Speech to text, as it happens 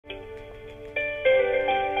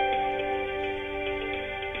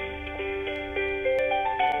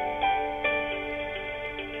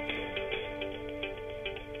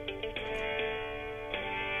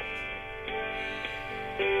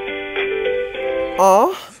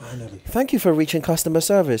Finally. Thank you for reaching customer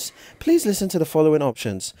service. Please listen to the following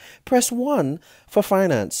options. Press 1 for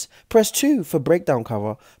finance. Press 2 for breakdown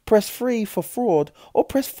cover. Press 3 for fraud. Or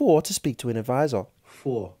press 4 to speak to an advisor.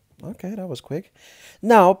 4. Okay, that was quick.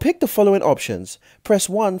 Now, pick the following options. Press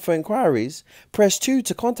 1 for inquiries. Press 2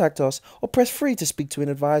 to contact us. Or press 3 to speak to an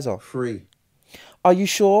advisor. 3. Are you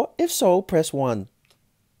sure? If so, press 1.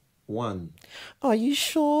 1. Are you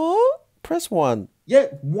sure? Press 1. Yeah,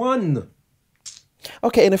 1.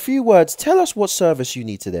 Okay, in a few words, tell us what service you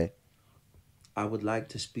need today. I would like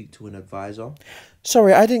to speak to an advisor.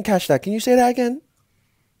 Sorry, I didn't catch that. Can you say that again?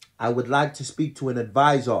 I would like to speak to an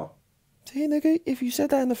advisor. See, nigga, if you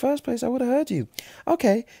said that in the first place, I would have heard you.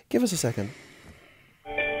 Okay, give us a second.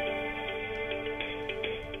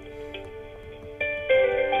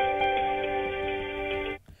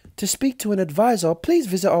 To speak to an advisor, please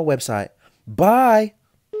visit our website. Bye.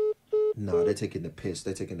 No, they're taking the piss.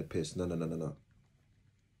 They're taking the piss. No.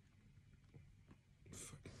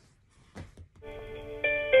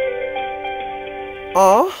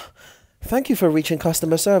 Thank you for reaching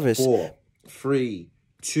customer service. 4, 3,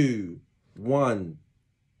 2, 1,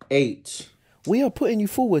 8. We are putting you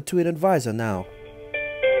forward to an advisor now.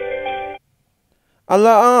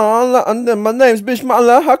 Allah, my name's Bishma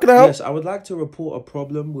Allah. How can I help? Yes, I would like to report a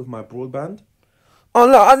problem with my broadband. Yeah.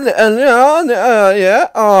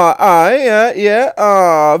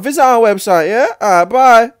 Visit our website. Yeah.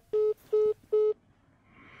 Bye.